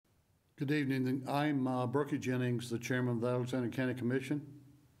Good evening. I'm Burkie Jennings, the chairman of the Alexander County Commission,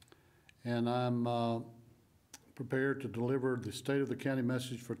 and I'm prepared to deliver the State of the County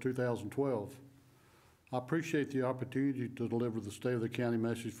message for 2012. I appreciate the opportunity to deliver the State of the County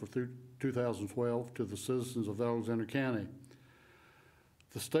message for 2012 to the citizens of Alexander County.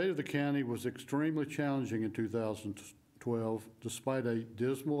 The state of the county was extremely challenging in 2012. Despite a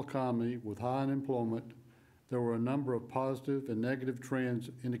dismal economy with high unemployment, there were a number of positive and negative trends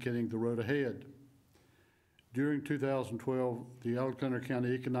indicating the road ahead. During 2012, the Alexander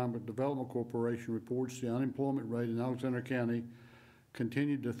County Economic Development Corporation reports the unemployment rate in Alexander County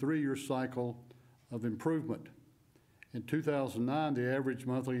continued a 3-year cycle of improvement. In 2009, the average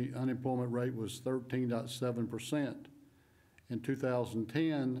monthly unemployment rate was 13.7%. In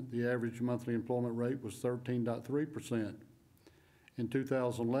 2010, the average monthly employment rate was 13.3%. In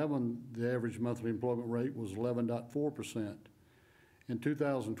 2011, the average monthly employment rate was 11.4%. In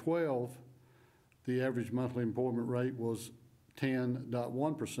 2012, the average monthly employment rate was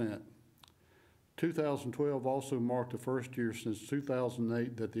 10.1%. 2012 also marked the first year since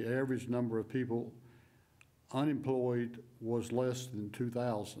 2008 that the average number of people unemployed was less than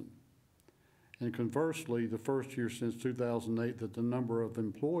 2,000. And conversely, the first year since 2008 that the number of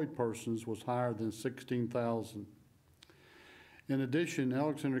employed persons was higher than 16,000. In addition,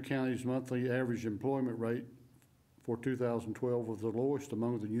 Alexander County's monthly average employment rate for 2012 was the lowest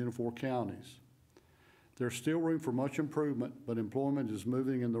among the Union 4 counties. There's still room for much improvement, but employment is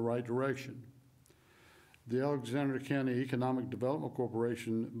moving in the right direction. The Alexander County Economic Development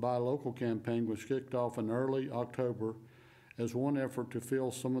Corporation Buy Local campaign was kicked off in early October as one effort to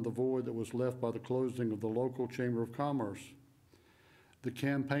fill some of the void that was left by the closing of the local Chamber of Commerce. The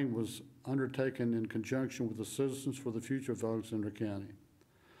campaign was undertaken in conjunction with the Citizens for the Future of Alexander County.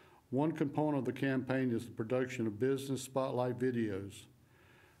 One component of the campaign is the production of business spotlight videos.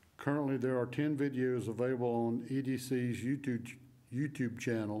 Currently, there are 10 videos available on EDC's YouTube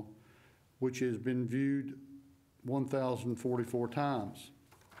channel, which has been viewed 1,044 times.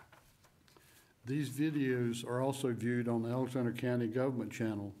 These videos are also viewed on the Alexander County Government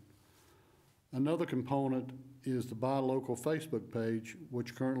channel. Another component is the Buy Local Facebook page,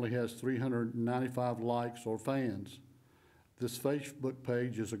 which currently has 395 likes or fans. This Facebook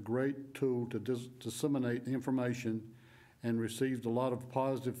page is a great tool to disseminate information and received a lot of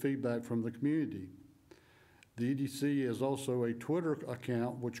positive feedback from the community. The EDC has also a Twitter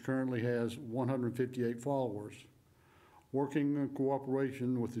account which currently has 158 followers. Working in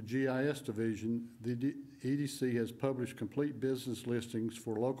cooperation with the GIS division, the EDC has published complete business listings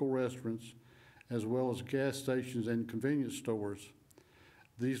for local restaurants as well as gas stations and convenience stores.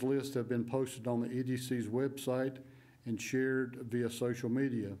 These lists have been posted on the EDC's website and shared via social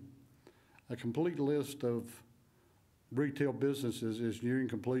media. A complete list of retail businesses is nearing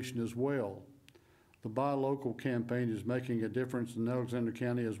completion as well. The Buy Local campaign is making a difference in Alexander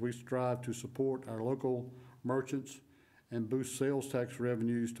County as we strive to support our local merchants and boost sales tax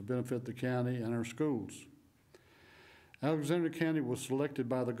revenues to benefit the county and our schools. Alexander County was selected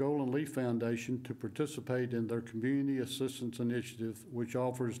by the Golden Leaf Foundation to participate in their Community Assistance Initiative, which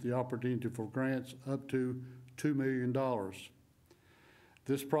offers the opportunity for grants up to $2 million.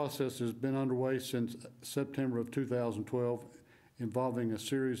 This process has been underway since September of 2012, involving a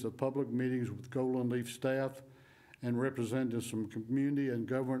series of public meetings with Golden Leaf staff and representatives from community and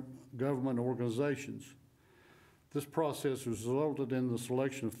government organizations. This process resulted in the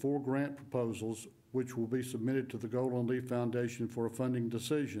selection of 4 grant proposals, which will be submitted to the Golden Leaf Foundation for a funding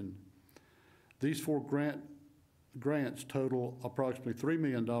decision. These 4 grants total approximately $3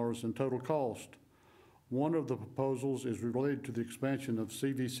 million in total cost. One of the proposals is related to the expansion of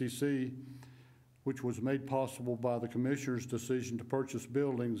CVCC, which was made possible by the Commissioner's decision to purchase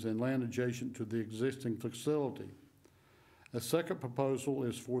buildings and land adjacent to the existing facility. A second proposal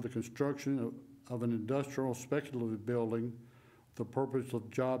is for the construction of an industrial speculative building for the purpose of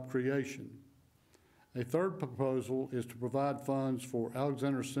job creation. A third proposal is to provide funds for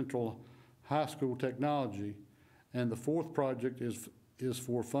Alexander Central High School technology, and the fourth project is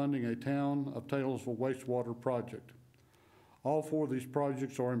for funding a Town of Taylorsville wastewater project. All 4 of these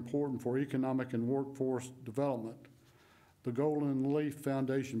projects are important for economic and workforce development. The Golden Leaf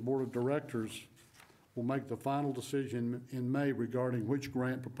Foundation Board of Directors will make the final decision in May regarding which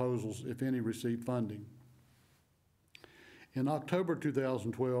grant proposals, if any, receive funding. In October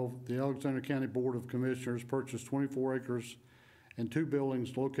 2012, the Alexander County Board of Commissioners purchased 24 acres and 2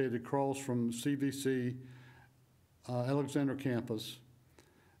 buildings located across from CVC Alexander campus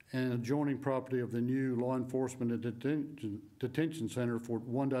and adjoining property of the new law enforcement and detention center for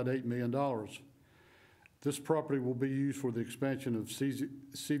 $1.8 million. This property will be used for the expansion of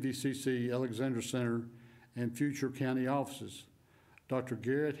CVCC Alexander Center and future county offices. Dr.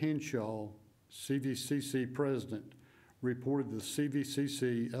 Garrett Henshaw, CVCC President, reported the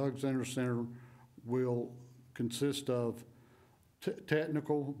CVCC Alexander Center will consist of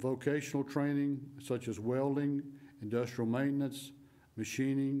technical vocational training such as welding, industrial maintenance,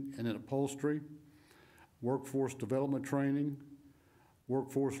 machining, and upholstery, workforce development training,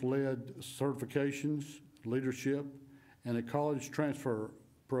 workforce-led certifications, leadership, and a college transfer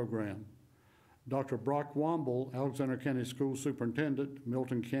program. Dr. Brock Womble, Alexander County School Superintendent,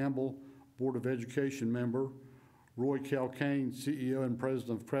 Milton Campbell, Board of Education member, Roy Calcaine, CEO and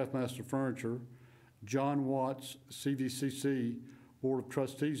President of Craftmaster Furniture, John Watts, CVCC Board of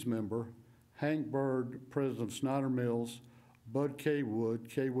Trustees member, Hank Bird, President of Snyder Mills, Bud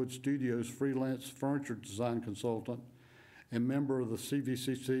Kaywood Studios freelance furniture design consultant, and member of the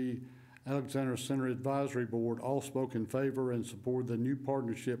CVCC Alexander Center Advisory Board, all spoke in favor and support the new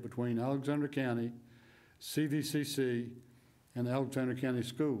partnership between Alexander County, CVCC, and Alexander County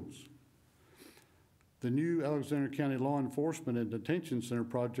Schools. The new Alexander County Law Enforcement and Detention Center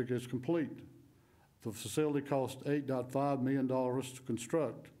project is complete. The facility cost $8.5 million to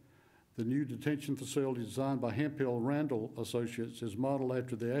construct. The new detention facility designed by Hemphill Randall Associates is modeled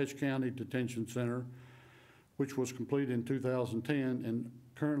after the Ashe County Detention Center, which was completed in 2010 and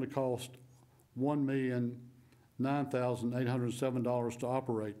currently costs $1,009,807 to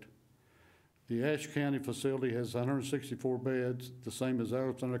operate. The Ashe County facility has 164 beds, the same as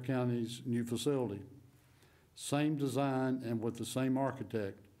Alexander County's new facility. Same design and with the same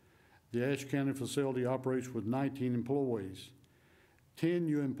architect. The Ashe County facility operates with 19 employees. 10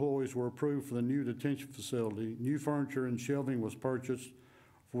 new employees were approved for the new detention facility. New furniture and shelving was purchased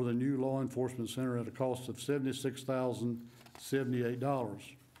for the new law enforcement center at a cost of $76,078.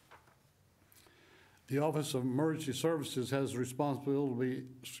 The Office of Emergency Services has the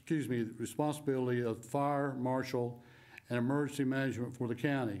responsibility of fire, marshal, and emergency management for the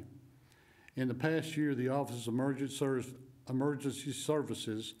county. In the past year, the Office of Emergency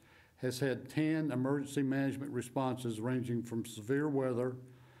Services has had 10 emergency management responses ranging from severe weather,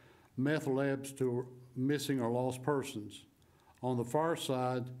 meth labs, to missing or lost persons. On the fire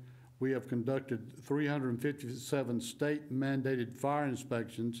side, we have conducted 357 state-mandated fire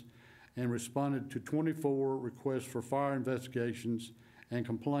inspections and responded to 24 requests for fire investigations and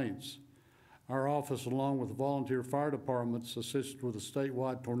complaints. Our office, along with volunteer fire departments, assisted with a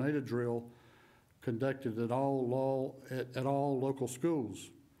statewide tornado drill conducted at all local schools.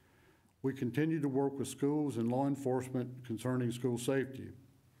 We continue to work with schools and law enforcement concerning school safety.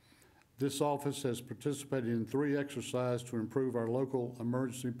 This office has participated in 3 exercises to improve our local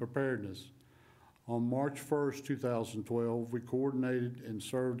emergency preparedness. On March 1st, 2012, we coordinated and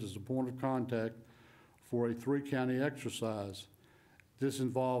served as a point of contact for a 3-county exercise. This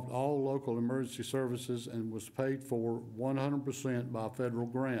involved all local emergency services and was paid for 100% by a federal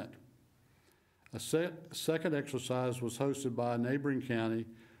grant. A second exercise was hosted by a neighboring county,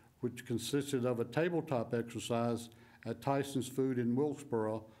 which consisted of a tabletop exercise at Tyson's Food in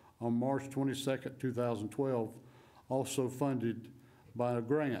Wilkesboro on March 22nd, 2012, also funded by a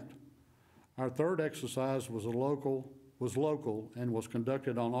grant. Our third exercise was local and was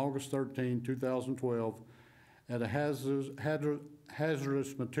conducted on August 13, 2012 at a hazardous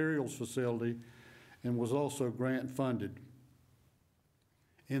materials facility and was also grant funded.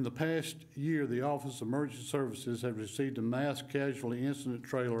 In the past year, the Office of Emergency Services have received a mass casualty incident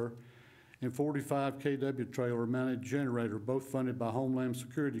trailer and 45 kW trailer mounted generator, both funded by Homeland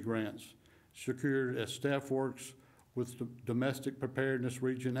Security grants, secured as staff works with the Domestic Preparedness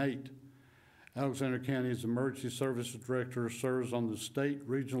Region 8. Alexander County's Emergency Services Director serves on the State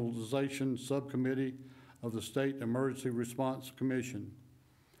Regionalization Subcommittee of the State Emergency Response Commission.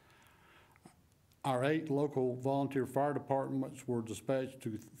 Our 8 local volunteer fire departments were dispatched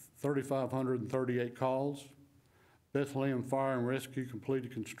to 3,538 calls. Bethlehem Fire and Rescue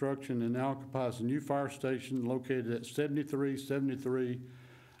completed construction and now occupies a new fire station located at 7373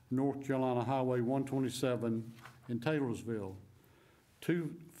 North Carolina Highway 127 in Taylorsville.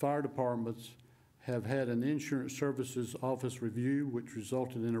 2 fire departments have had an insurance services office review, which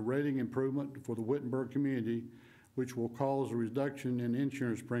resulted in a rating improvement for the Wittenberg community, which will cause a reduction in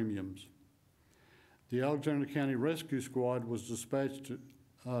insurance premiums. The Alexander County Rescue Squad was dispatched to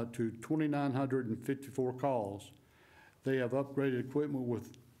 2,954 calls. They have upgraded equipment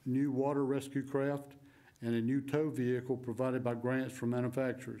with new water rescue craft and a new tow vehicle provided by grants from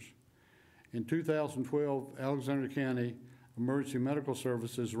manufacturers. In 2012, Alexander County Emergency Medical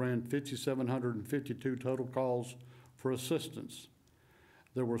Services ran 5,752 total calls for assistance.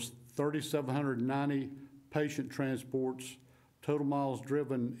 There were 3,790 patient transports. Total miles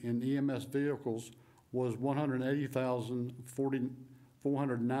driven in EMS vehicles was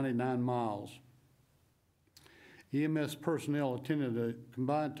 180,499 miles. EMS personnel attended a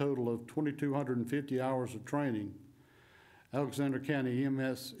combined total of 2,250 hours of training. Alexander County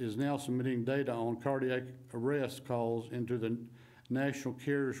EMS is now submitting data on cardiac arrest calls into the National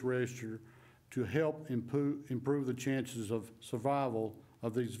Carriers Register to help improve the chances of survival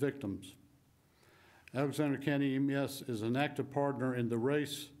of these victims. Alexander County EMS is an active partner in the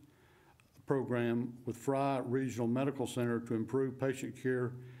RACE program with Fry Regional Medical Center to improve patient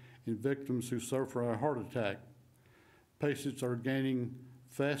care in victims who suffer a heart attack. Patients are gaining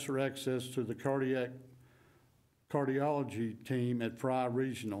faster access to the cardiology team at Fry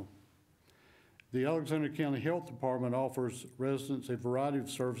Regional. The Alexander County Health Department offers residents a variety of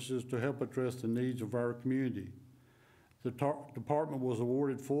services to help address the needs of our community. The department was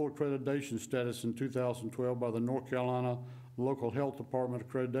awarded full accreditation status in 2012 by the North Carolina Local Health Department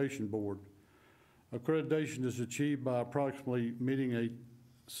Accreditation Board. Accreditation is achieved by approximately meeting a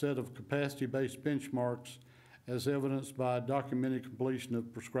set of capacity-based benchmarks as evidenced by documented completion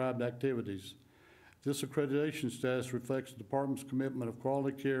of prescribed activities. This accreditation status reflects the department's commitment of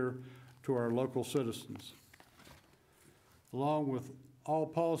quality care to our local citizens. Along with all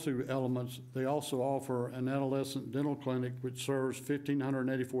policy elements, they also offer an adolescent dental clinic which serves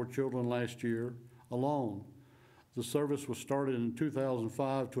 1,584 children last year alone. The service was started in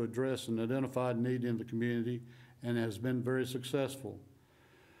 2005 to address an identified need in the community and has been very successful.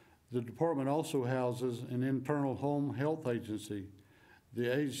 The department also houses an internal home health agency.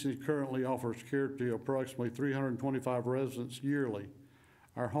 The agency currently offers care to approximately 325 residents yearly.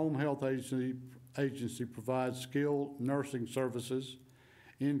 Our home health agency provides skilled nursing services,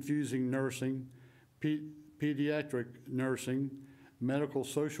 infusing nursing, pediatric nursing, medical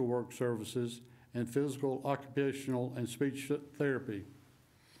social work services, and physical, occupational, and speech therapy.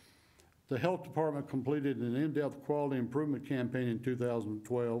 The health department completed an in-depth quality improvement campaign in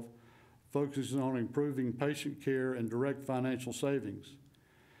 2012, focusing on improving patient care and direct financial savings.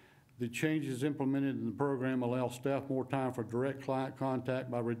 The changes implemented in the program allow staff more time for direct client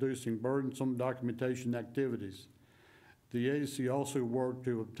contact by reducing burdensome documentation activities. The agency also worked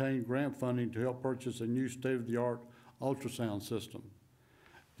to obtain grant funding to help purchase a new state-of-the-art ultrasound system.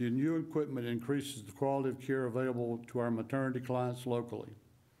 The new equipment increases the quality of care available to our maternity clients locally.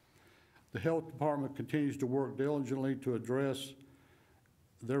 The health department continues to work diligently to address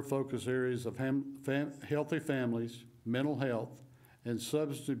their focus areas of healthy families, mental health, and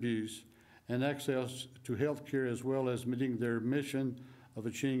substance abuse, and access to health care, as well as meeting their mission of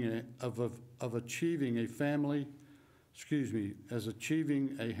achieving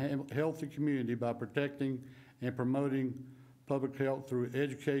a healthy community by protecting and promoting public health through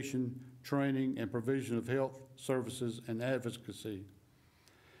education, training, and provision of health services and advocacy.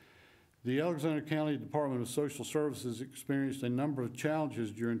 The Alexander County Department of Social Services experienced a number of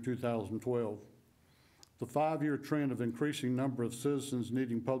challenges during 2012. The 5-year trend of increasing number of citizens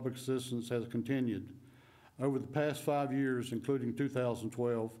needing public assistance has continued. Over the past 5 years, including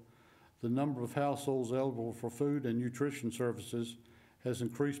 2012, the number of households eligible for food and nutrition services has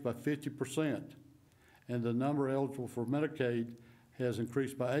increased by 50%, and the number eligible for Medicaid has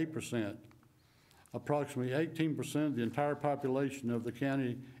increased by 8%. Approximately 18% of the entire population of the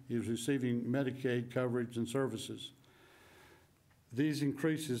county is receiving Medicaid coverage and services. These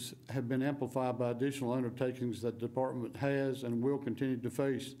increases have been amplified by additional undertakings that the department has and will continue to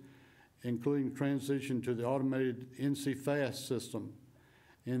face, including transition to the automated NC Fast system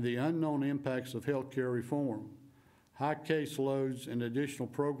and the unknown impacts of healthcare reform. High case loads and additional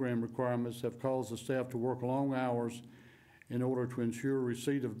program requirements have caused the staff to work long hours in order to ensure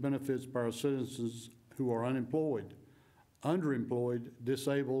receipt of benefits by our citizens who are unemployed, underemployed,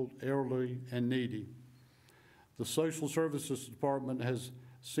 disabled, elderly, and needy. The Social Services Department has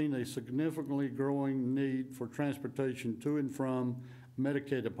seen a significantly growing need for transportation to and from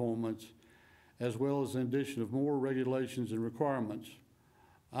Medicaid appointments, as well as in addition of more regulations and requirements,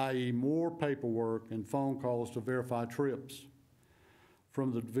 i.e. more paperwork and phone calls to verify trips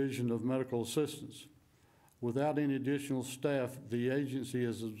from the Division of Medical Assistance. Without any additional staff, the agency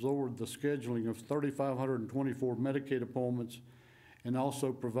has absorbed the scheduling of 3,524 Medicaid appointments and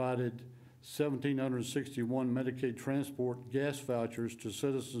also provided 1,761 Medicaid transport gas vouchers to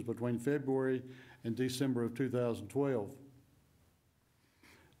citizens between February and December of 2012.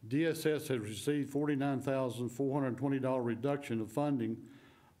 DSS has received $49,420 reduction of funding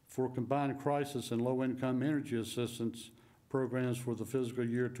for combined crisis and low-income energy assistance programs for the fiscal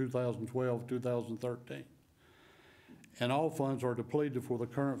year 2012-2013. And all funds are depleted for the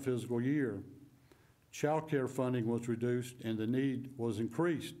current fiscal year. child care funding was reduced and the need was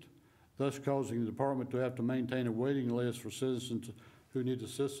increased, thus causing the department to have to maintain a waiting list for citizens who need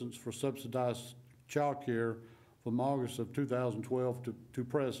assistance for subsidized child care from August of 2012 to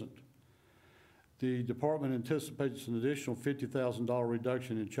present. The department anticipates an additional $50,000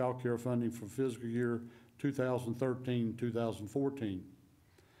 reduction in child care funding for fiscal year 2013-2014.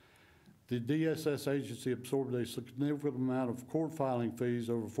 The DSS agency absorbed a significant amount of court filing fees,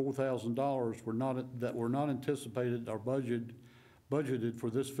 over $4,000 that were not anticipated or budgeted for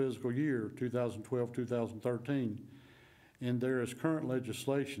this fiscal year, 2012-2013. And there is current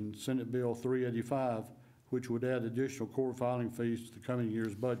legislation, Senate Bill 385, which would add additional court filing fees to the coming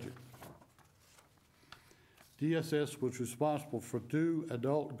year's budget. DSS was responsible for 2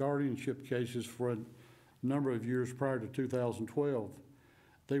 adult guardianship cases for a number of years prior to 2012.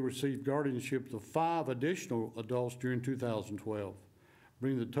 They received guardianship of 5 additional adults during 2012,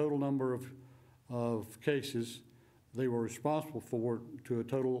 bringing the total number of cases they were responsible for to a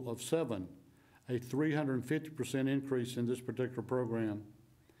total of 7, a 350% increase in this particular program.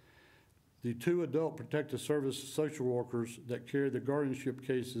 The 2 adult protective service social workers that carry the guardianship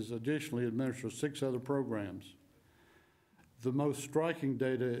cases additionally administer 6 other programs. The most striking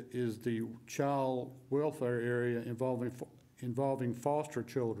data is the child welfare area involving foster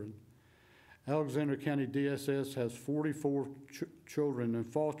children. Alexander County DSS has 44 children in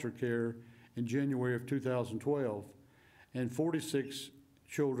foster care in January of 2012 and 46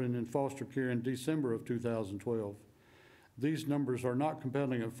 children in foster care in December of 2012. These numbers are not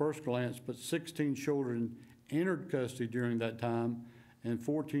compelling at first glance, but 16 children entered custody during that time and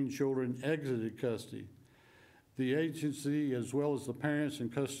 14 children exited custody. The agency, as well as the parents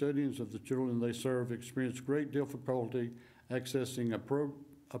and custodians of the children they serve, experienced great difficulty accessing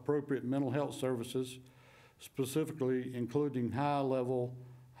appropriate mental health services, specifically including high-level,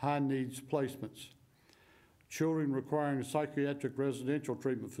 high-needs placements. Children requiring psychiatric residential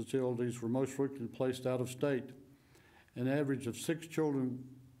treatment facilities were most frequently placed out of state. An average of 6 children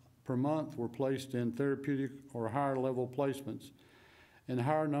per month were placed in therapeutic or higher-level placements, and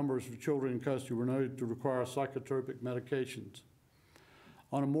higher numbers of children in custody were noted to require psychotropic medications.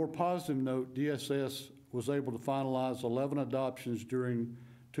 On a more positive note, DSS was able to finalize 11 adoptions during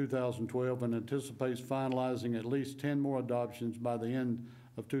 2012 and anticipates finalizing at least 10 more adoptions by the end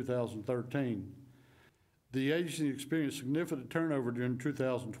of 2013. The agency experienced significant turnover during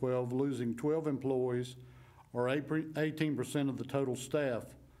 2012, losing 12 employees, or 18% of the total staff.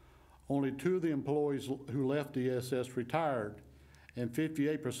 Only 2 of the employees who left DSS retired, and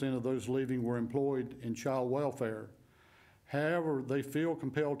 58% of those leaving were employed in child welfare. However, they feel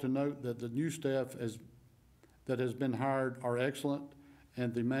compelled to note that the new staff that has been hired are excellent,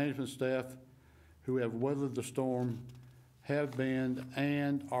 and the management staff who have weathered the storm have been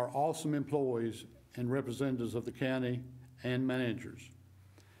and are awesome employees and representatives of the county and managers.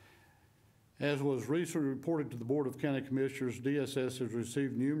 As was recently reported to the Board of County Commissioners, DSS has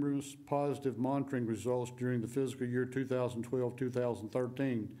received numerous positive monitoring results during the fiscal year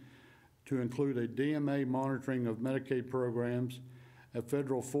 2012-2013, to include a DMA monitoring of Medicaid programs, a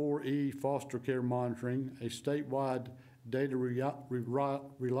federal 4E foster care monitoring, a statewide data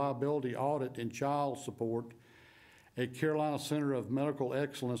reliability audit in child support, a Carolina Center of Medical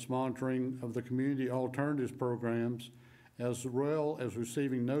Excellence monitoring of the community alternatives programs, as well as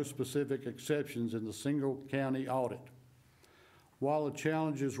receiving no specific exceptions in the single county audit. While the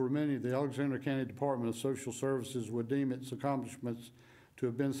challenges were many, the Alexander County Department of Social Services would deem its accomplishments to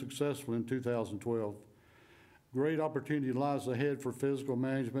have been successful in 2012. Great opportunity lies ahead for physical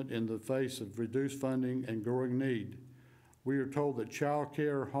management in the face of reduced funding and growing need. We are told that child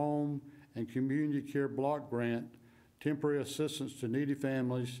care, home, and community care block grant, temporary assistance to needy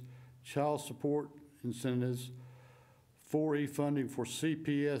families, child support incentives, 4E funding for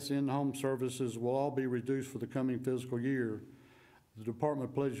CPS in-home services will all be reduced for the coming fiscal year. The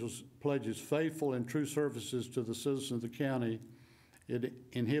department pledges faithful and true services to the citizens of the county,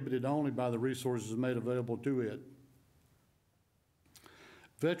 inhibited only by the resources made available to it.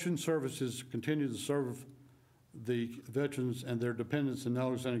 Veteran Services continue to serve the veterans and their dependents in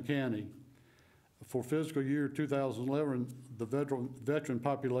Alexander County. For fiscal year 2011, the veteran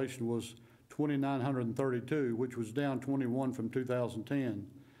population was 2,932, which was down 21 from 2010.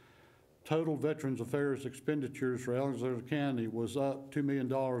 Total Veterans Affairs expenditures for Alexander County was up $2 million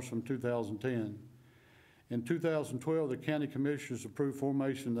from 2010. In 2012, the County Commissioners approved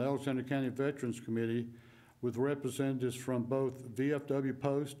formation of the Alexander County Veterans Committee with representatives from both VFW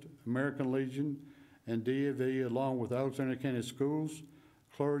Post, American Legion, and DAV, along with Alexander County schools,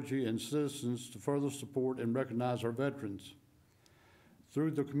 clergy, and citizens to further support and recognize our veterans.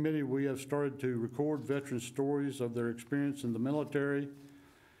 Through the committee, we have started to record veteran stories of their experience in the military.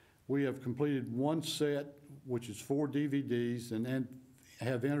 We have completed one set, which is 4 DVDs, and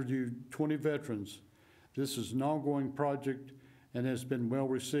have interviewed 20 veterans. This is an ongoing project and has been well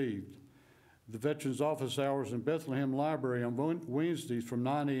received. The Veterans Office hours in Bethlehem Library on Wednesdays from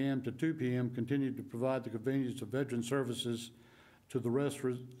 9 a.m. to 2 p.m. continue to provide the convenience of veteran services to the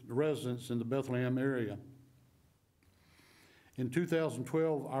residents in the Bethlehem area. In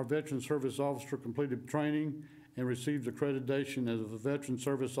 2012, our Veteran Service Officer completed training and received accreditation as a Veteran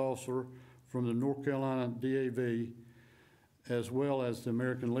Service Officer from the North Carolina DAV, as well as the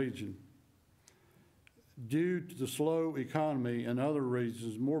American Legion. Due to the slow economy and other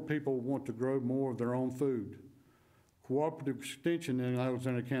reasons, more people want to grow more of their own food. Cooperative Extension in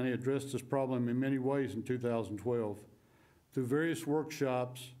Alexander County addressed this problem in many ways in 2012. Through various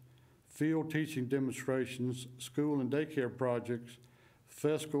workshops, field teaching demonstrations, school and daycare projects,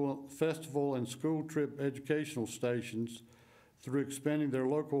 festival and school trip educational stations, through expanding their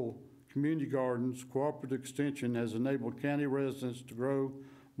local community gardens, Cooperative Extension has enabled county residents to grow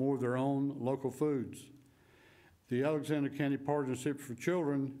more of their own local foods. The Alexander County Partnership for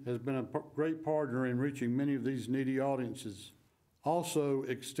Children has been a great partner in reaching many of these needy audiences. Also,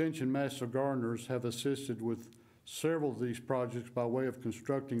 Extension Master Gardeners have assisted with several of these projects by way of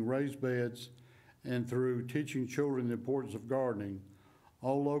constructing raised beds and through teaching children the importance of gardening.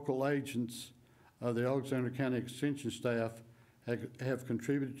 All local agents of the Alexander County Extension staff have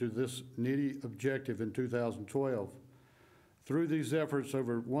contributed to this needy objective in 2012. Through these efforts,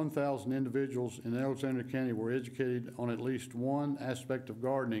 over 1,000 individuals in Alexander County were educated on at least one aspect of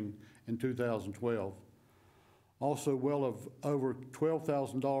gardening in 2012. Also, well of over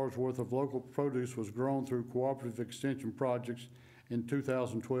 $12,000 worth of local produce was grown through cooperative extension projects in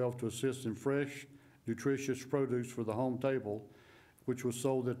 2012 to assist in fresh, nutritious produce for the home table, which was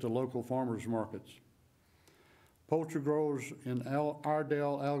sold at the local farmers markets. Poultry growers in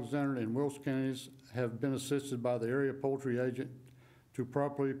Iredell, Alexander, and Wilkes counties have been assisted by the area poultry agent to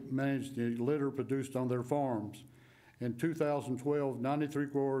properly manage the litter produced on their farms. In 2012, 93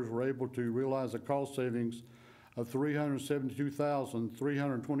 growers were able to realize a cost savings of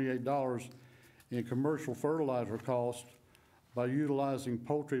 $372,328 in commercial fertilizer cost by utilizing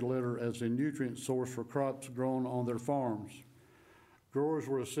poultry litter as a nutrient source for crops grown on their farms. Growers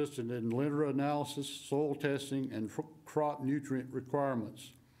were assisted in litter analysis, soil testing, and crop nutrient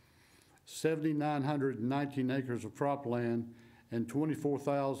requirements. 7,919 acres of cropland and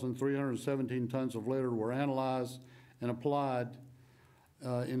 24,317 tons of litter were analyzed and applied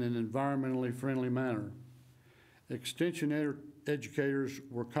in an environmentally friendly manner. Extension educators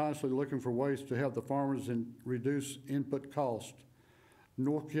were constantly looking for ways to help the farmers reduce input cost.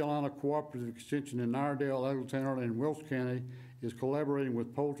 North Carolina Cooperative Extension in Iredell, Alexander, and Wilkes County is collaborating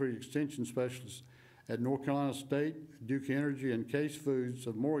with poultry extension specialists at North Carolina State, Duke Energy, and Case Foods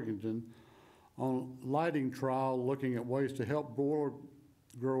of Morganton on lighting trial looking at ways to help broiler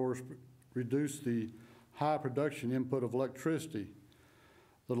growers reduce the high production input of electricity.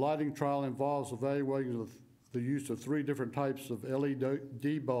 The lighting trial involves evaluating the use of 3 different types of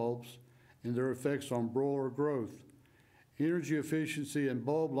LED bulbs and their effects on broiler growth. Energy efficiency and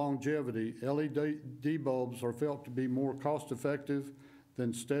bulb longevity, LED bulbs are felt to be more cost-effective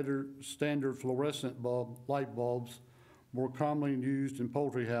than standard fluorescent light bulbs more commonly used in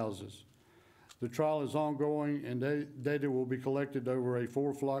poultry houses. The trial is ongoing and data will be collected over a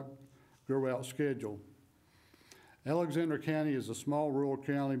 4-flock grow-out schedule. Alexander County is a small rural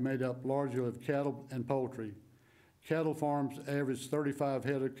county made up largely of cattle and poultry. Cattle farms average 35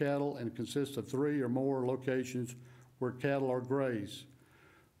 head of cattle and consist of 3 or more locations where cattle are grazed.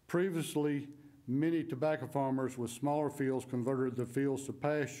 Previously, many tobacco farmers with smaller fields converted the fields to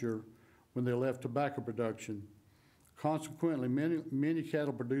pasture when they left tobacco production. Consequently, many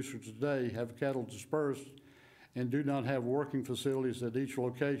cattle producers today have cattle dispersed and do not have working facilities at each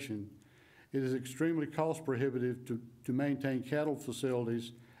location. It is extremely cost prohibitive to maintain cattle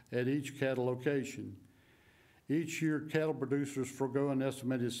facilities at each cattle location. Each year, cattle producers forego an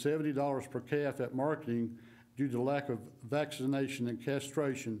estimated $70 per calf at marketing due to lack of vaccination and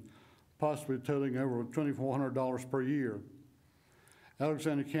castration, possibly totaling over $2,400 per year.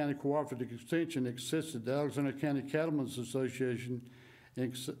 Alexander County Cooperative Extension assisted the Alexander County Cattlemen's Association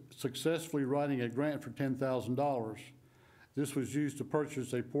in successfully writing a grant for $10,000. This was used to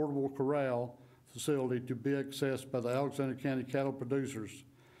purchase a portable corral facility to be accessed by the Alexander County cattle producers.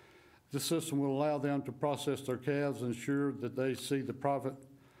 This system will allow them to process their calves and ensure that they see the profit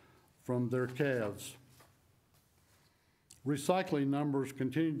from their calves. Recycling numbers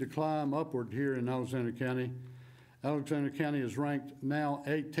continue to climb upward here in Alexander County. Alexander County is ranked now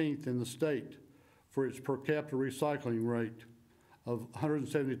 18th in the state for its per capita recycling rate of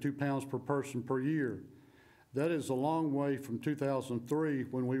 172 pounds per person per year. That is a long way from 2003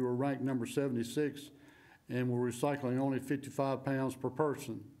 when we were ranked number 76 and were recycling only 55 pounds per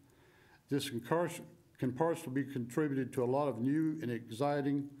person. This can partially be contributed to a lot of new and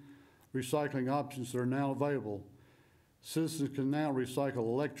exciting recycling options that are now available. Citizens can now recycle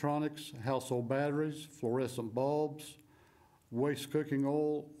electronics, household batteries, fluorescent bulbs, waste cooking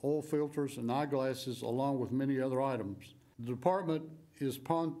oil, oil filters, and eyeglasses, along with many other items. The department is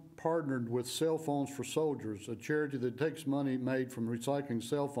partnered with Cell Phones for Soldiers, a charity that takes money made from recycling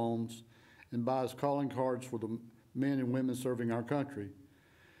cell phones and buys calling cards for the men and women serving our country.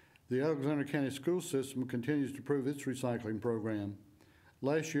 The Alexander County school system continues to improve its recycling program.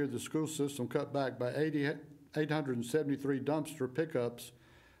 Last year, the school system cut back by 873 dumpster pickups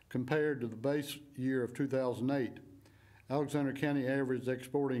compared to the base year of 2008. Alexander County averaged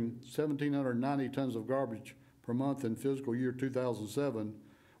exporting 1,790 tons of garbage per month in fiscal year 2007.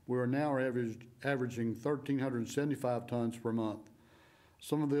 We are now averaging 1,375 tons per month.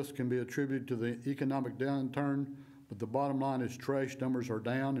 Some of this can be attributed to the economic downturn, but the bottom line is trash numbers are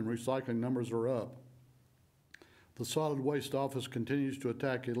down and recycling numbers are up. The Solid Waste Office continues to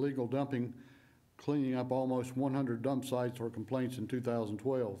attack illegal dumping, cleaning up almost 100 dump sites or complaints in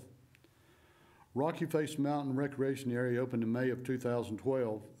 2012. Rocky Face Mountain Recreation Area opened in May of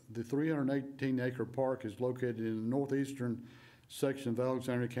 2012. The 318-acre park is located in the northeastern section of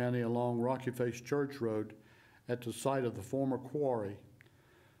Alexander County along Rocky Face Church Road at the site of the former quarry.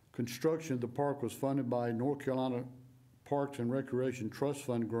 Construction of the park was funded by North Carolina Parks and Recreation Trust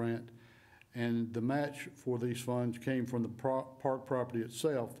Fund grant, and the match for these funds came from the park property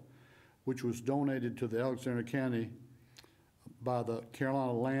itself, which was donated to the Alexander County by the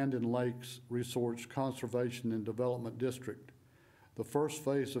Carolina Land and Lakes Resorts Conservation and Development District. The first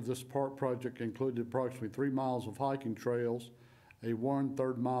phase of this park project included approximately 3 miles of hiking trails, a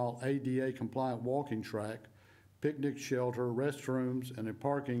 1/3 mile ADA compliant walking track, picnic shelter, restrooms, and a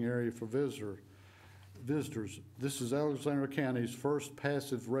parking area for visitors. This is Alexander County's first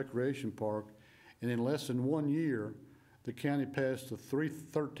passive recreation park, and in less than 1 year, the county passed the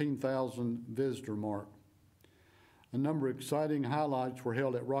 13,000 visitor mark. A number of exciting highlights were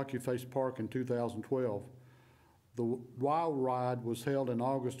held at Rocky Face Park in 2012. The Wild Ride was held on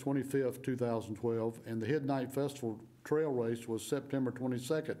August 25th, 2012, and the Midnight Festival Trail Race was September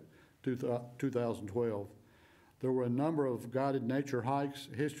 22nd, 2012. There were a number of guided nature hikes,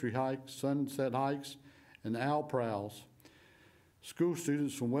 history hikes, sunset hikes, and owl prowls. School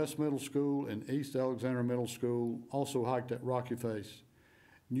students from West Middle School and East Alexander Middle School also hiked at Rocky Face.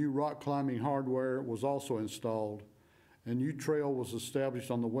 New rock climbing hardware was also installed. A new trail was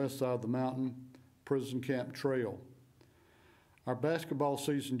established on the west side of the mountain, Prison Camp Trail. Our basketball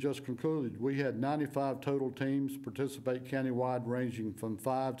season just concluded. We had 95 total teams participate countywide, ranging from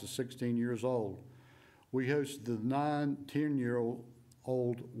 5 to 16 years old. We hosted the 9-10-year-old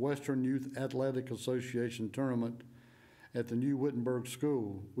Western Youth Athletic Association tournament at the new Wittenberg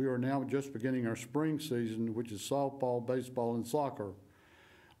School. We are now just beginning our spring season, which is softball, baseball, and soccer.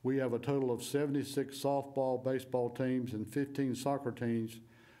 We have a total of 76 softball, baseball teams and 15 soccer teams,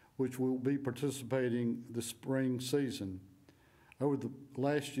 which will be participating the spring season. Over the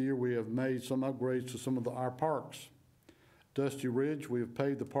last year, we have made some upgrades to some of our parks. Dusty Ridge, we have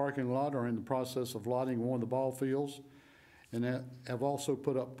paved the parking lot, are in the process of lighting one of the ball fields, and have also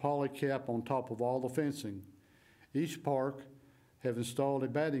put up polycap on top of all the fencing. Each park have installed a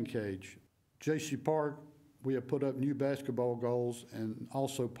batting cage. J.C. Park, we have put up new basketball goals and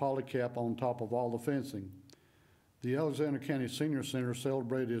also polycap on top of all the fencing. The Alexander County Senior Center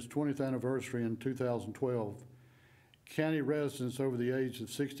celebrated its 20th anniversary in 2012. County residents over the age of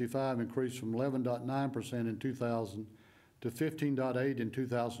 65 increased from 11.9% in 2000 to 15.8% in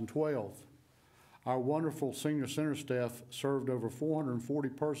 2012. Our wonderful Senior Center staff served over 440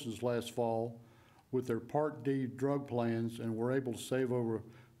 persons last fall with their Part D drug plans and were able to save over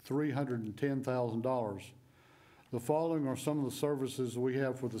 $310,000. The following are some of the services we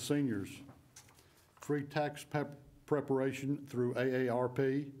have for the seniors: free tax preparation through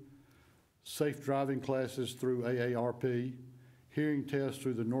AARP, safe driving classes through AARP, hearing tests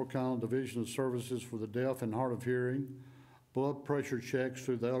through the North Carolina Division of Services for the Deaf and Hard of Hearing, blood pressure checks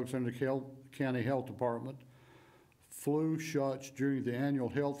through the Alexander County Health Department, flu shots during the annual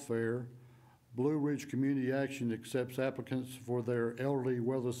health fair. Blue Ridge Community Action accepts applicants for their elderly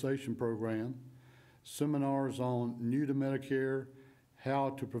weatherization program. Seminars on new to Medicare,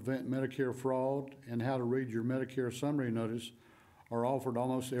 how to prevent Medicare fraud, and how to read your Medicare summary notice are offered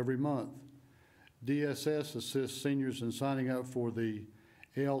almost every month. DSS assists seniors in signing up for the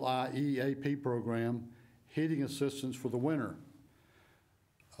LIEAP program, Heating Assistance for the Winter.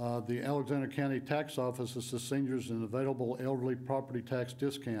 The Alexander County Tax Office assists seniors in available elderly property tax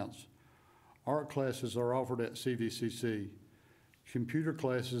discounts. Art classes are offered at CVCC. Computer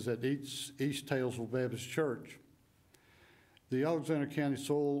classes at East Tazewell Baptist Church. The Alexander County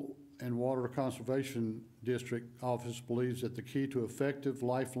Soil and Water Conservation District Office believes that the key to effective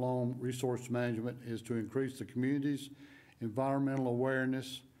lifelong resource management is to increase the community's environmental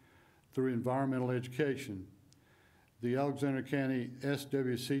awareness through environmental education. The Alexander County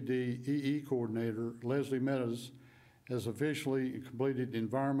SWCD EE Coordinator, Leslie Meadows, has officially completed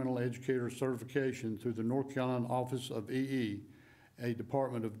Environmental Educator Certification through the North Carolina Office of EE, a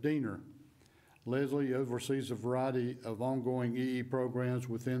department of Diener. Leslie oversees a variety of ongoing EE programs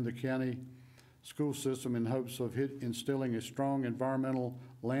within the county school system in hopes of instilling a strong environmental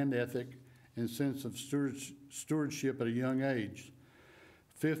land ethic and sense of stewardship at a young age.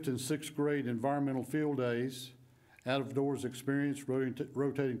 5th and 6th grade environmental field days, out-of-doors experience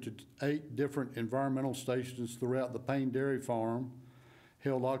rotating to 8 different environmental stations throughout the Payne Dairy Farm,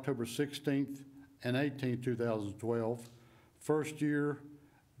 held October 16th and 18th, 2012. First year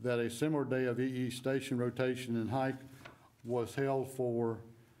that a similar day of EE station rotation and hike was held for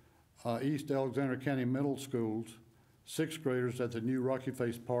East Alexander County Middle Schools, 6th graders at the new Rocky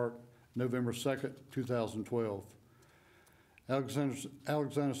Face Park, November 2nd, 2012.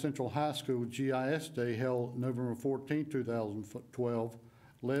 Alexander Central High School GIS Day held November 14, 2012.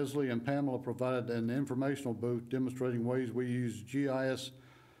 Leslie and Pamela provided an informational booth demonstrating ways we use GIS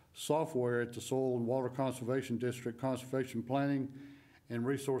software at the Soil and Water Conservation District Conservation Planning and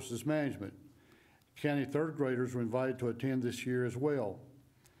Resources Management. County 3rd graders were invited to attend this year as well.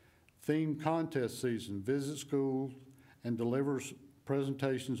 Theme contest season, visit schools and delivers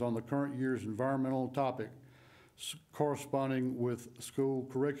presentations on the current year's environmental topic corresponding with school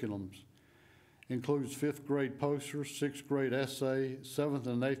curriculums. Includes 5th grade posters, 6th grade essay, 7th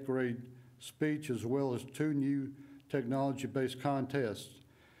and 8th grade speech, as well as 2 new technology-based contests.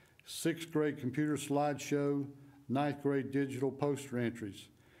 6th grade computer slideshow, 9th grade digital poster entries.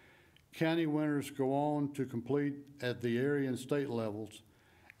 County winners go on to complete at the area and state levels.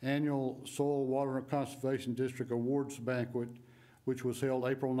 Annual Soil, Water, and Conservation District Awards Banquet, which was held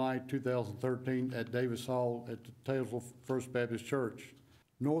April 9, 2013 at Davis Hall at the Tazewell First Baptist Church.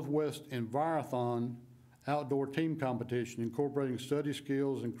 Northwest Envirothon outdoor team competition incorporating study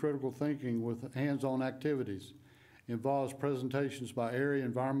skills and critical thinking with hands-on activities. Involves presentations by area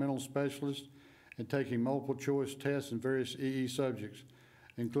environmental specialists and taking multiple choice tests in various EE subjects,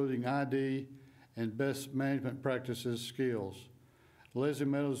 including ID and best management practices skills. Leslie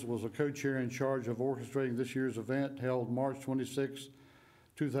Meadows was a co-chair in charge of orchestrating this year's event, held March 26,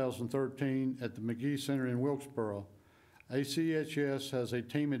 2013 at the McGee Center in Wilkesboro. ACHS has a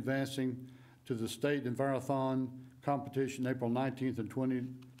team advancing to the state Envirothon competition April 19th and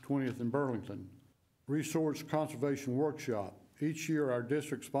 20th in Burlington. Resource Conservation Workshop. Each year our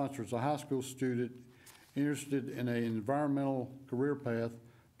district sponsors a high school student interested in an environmental career path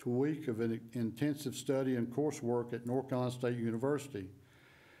to a week of an intensive study and coursework at North Carolina State University.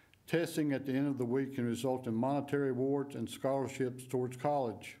 Testing at the end of the week can result in monetary awards and scholarships towards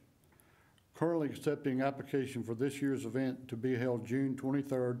college. Currently accepting application for this year's event to be held June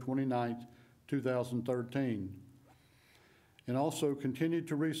 23rd, 29th, 2013. And also continue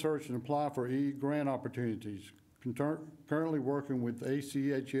to research and apply for EE grant opportunities. Currently working with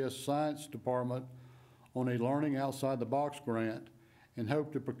ACHS Science Department on a Learning Outside the Box grant and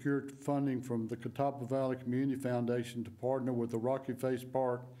hope to procure funding from the Catawba Valley Community Foundation to partner with the Rocky Face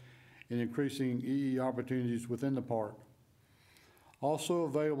Park in increasing EE opportunities within the park. Also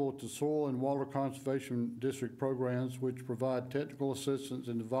available to Soil and Water Conservation District programs which provide technical assistance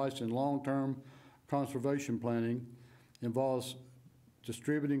and advice in long-term conservation planning, involves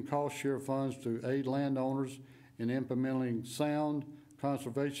distributing cost share funds to aid landowners in implementing sound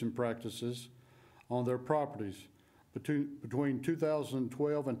conservation practices on their properties. Between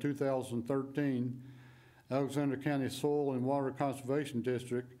 2012 and 2013, Alexander County Soil and Water Conservation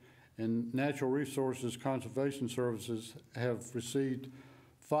District and Natural Resources Conservation Services have received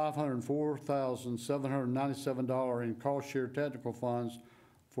 $504,797 in cost share technical funds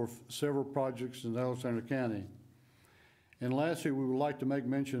for several projects in Alexander County. And lastly, we would like to make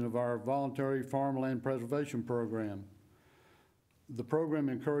mention of our voluntary farmland preservation program. The program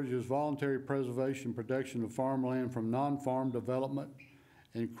encourages voluntary preservation and protection of farmland from non-farm development,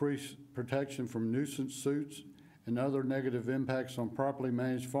 increased protection from nuisance suits, and other negative impacts on properly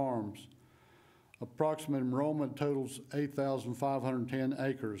managed farms. Approximate enrollment totals 8,510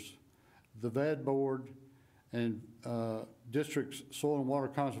 acres. The VAD Board and district's soil and water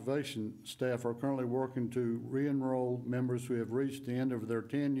conservation staff are currently working to re-enroll members who have reached the end of their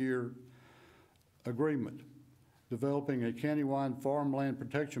 10-year agreement. Developing a countywide farmland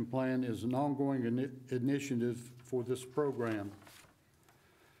protection plan is an ongoing initiative for this program.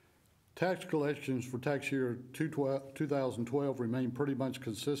 Tax collections for tax year 2012 remain pretty much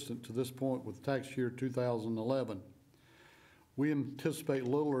consistent to this point with tax year 2011. We anticipate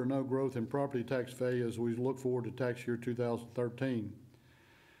little or no growth in property tax value as we look forward to tax year 2013.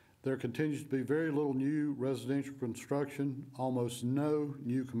 There continues to be very little new residential construction, almost no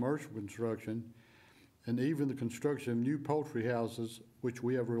new commercial construction, and even the construction of new poultry houses, which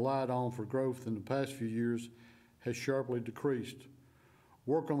we have relied on for growth in the past few years, has sharply decreased.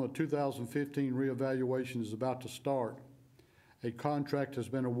 Work on the 2015 reevaluation is about to start. A contract has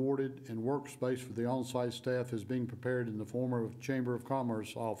been awarded and workspace for the on-site staff is being prepared in the former Chamber of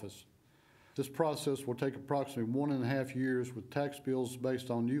Commerce office. This process will take approximately 1.5 years with tax bills based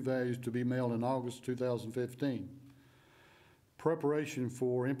on new values to be mailed in August 2015. Preparation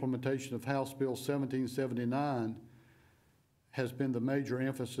for implementation of House Bill 1779 has been the major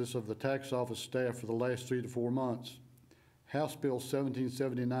emphasis of the tax office staff for the last 3 to 4 months. House Bill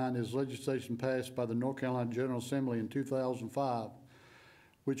 1779 is legislation passed by the North Carolina General Assembly in 2005,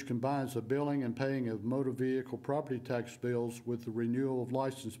 which combines the billing and paying of motor vehicle property tax bills with the renewal of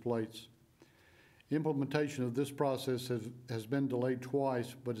license plates. Implementation of this process has been delayed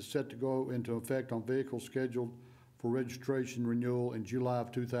twice, but is set to go into effect on vehicles scheduled for registration renewal in July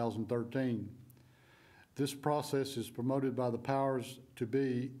of 2013. This process is promoted by the powers to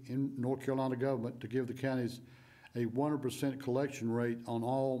be in North Carolina government to give the counties a 100% collection rate on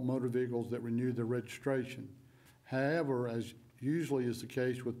all motor vehicles that renew their registration. However, as usually is the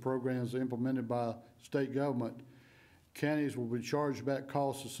case with programs implemented by state government, counties will be charged back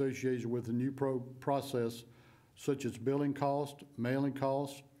costs associated with the new process, such as billing costs, mailing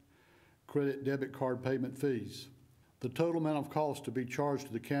costs, credit debit card payment fees. The total amount of cost to be charged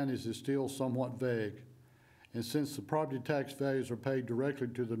to the counties is still somewhat vague, and since the property tax values are paid directly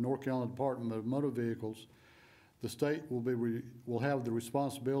to the North Carolina Department of Motor Vehicles, the state will have the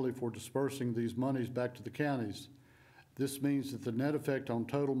responsibility for dispersing these monies back to the counties. This means that the net effect on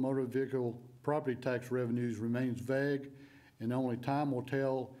total motor vehicle property tax revenues remains vague, and only time will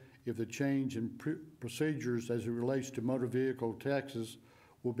tell if the change in procedures as it relates to motor vehicle taxes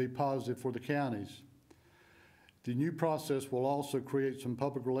will be positive for the counties. The new process will also create some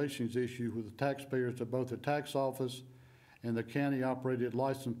public relations issues with the taxpayers at both the tax office and the county-operated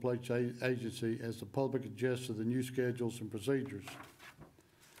license plate agency as the public adjusts to the new schedules and procedures.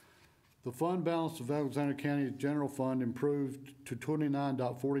 The fund balance of Alexander County's general fund improved to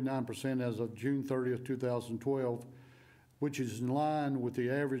 29.49% as of June 30th, 2012, which is in line with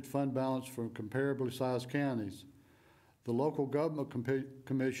the average fund balance for comparably sized counties. The Local Government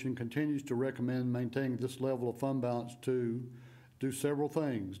Commission continues to recommend maintaining this level of fund balance to do several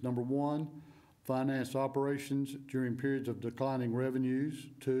things. Number one, finance operations during periods of declining revenues.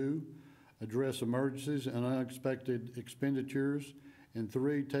 2, address emergencies and unexpected expenditures. And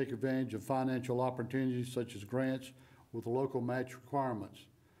 3, take advantage of financial opportunities such as grants with local match requirements.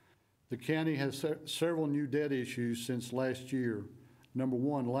 The county has several new debt issues since last year. Number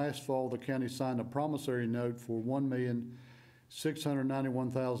one, last fall, the county signed a promissory note for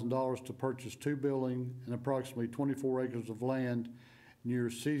 $1,691,000 to purchase 2 buildings and approximately 24 acres of land near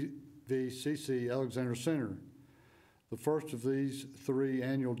CC Alexander Center. The first of these 3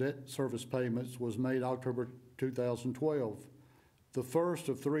 annual debt service payments was made October 2012. The first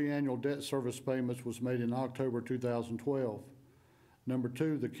of 3 annual debt service payments was made in October 2012. Number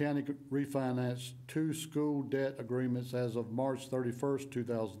 2, the county refinanced 2 school debt agreements as of March 31st,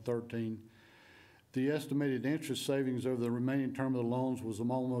 2013. The estimated interest savings over the remaining term of the loans was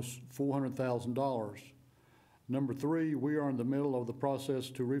almost $400,000. Number 3, we are in the middle of the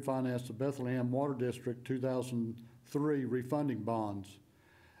process to refinance the Bethlehem Water District 2003 refunding bonds.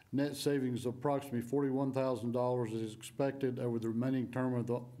 Net savings of approximately $41,000 is expected over the remaining term of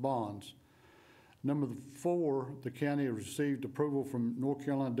the bonds. Number 4, the county has received approval from North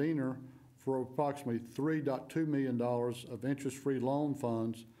Carolina DENR for approximately $3.2 million of interest-free loan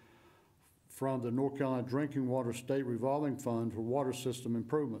funds from the North Carolina Drinking Water State Revolving Fund for water system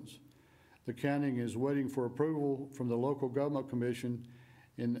improvements. The county is waiting for approval from the Local Government Commission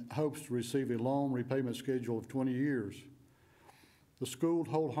in hopes to receive a loan repayment schedule of 20 years. The school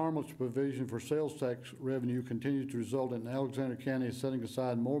hold harmless provision for sales tax revenue continues to result in Alexander County setting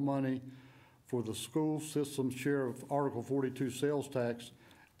aside more money for the school system's share of Article 42 sales tax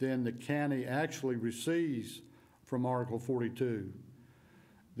than the county actually receives from Article 42.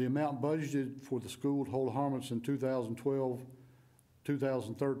 The amount budgeted for the school to hold harvest in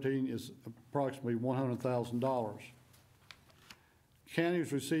 2012-2013 is approximately $100,000.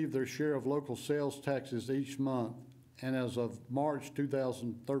 Counties receive their share of local sales taxes each month, and as of March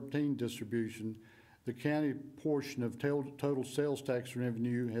 2013 distribution, the county portion of total sales tax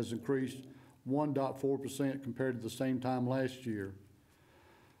revenue has increased 1.4% compared to the same time last year.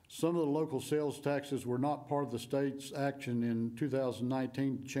 Some of the local sales taxes were not part of the state's action in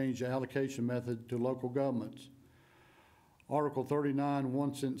 2019 to change the allocation method to local governments. Article 39,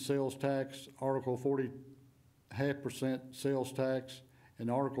 1 cent sales tax, Article 40, 0.5% sales tax, and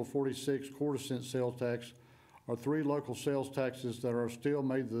Article 46, quarter-cent sales tax are three local sales taxes that are still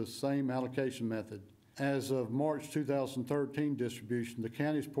made the same allocation method. As of March 2013 distribution, the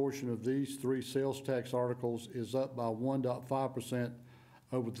county's portion of these three sales tax articles is up by 1.5%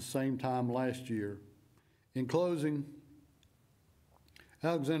 over the same time last year. In closing,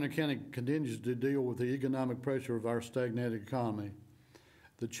 Alexander County continues to deal with the economic pressure of our stagnated economy.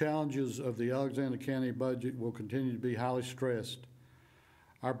 The challenges of the Alexander County budget will continue to be highly stressed.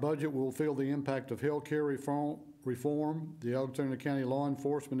 Our budget will feel the impact of health care reform, the Alexander County Law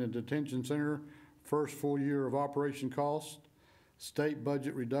Enforcement and Detention Center first full year of operation costs, state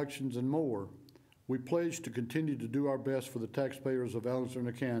budget reductions, and more. We pledge to continue to do our best for the taxpayers of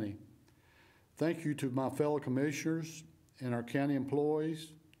Alexander County. Thank you to my fellow commissioners and our county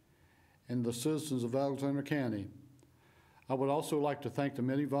employees and the citizens of Alexander County. I would also like to thank the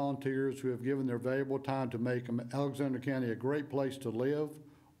many volunteers who have given their valuable time to make Alexander County a great place to live,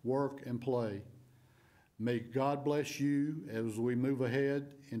 work, and play. May God bless you as we move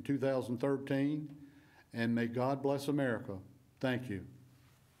ahead in 2013, and may God bless America. Thank you.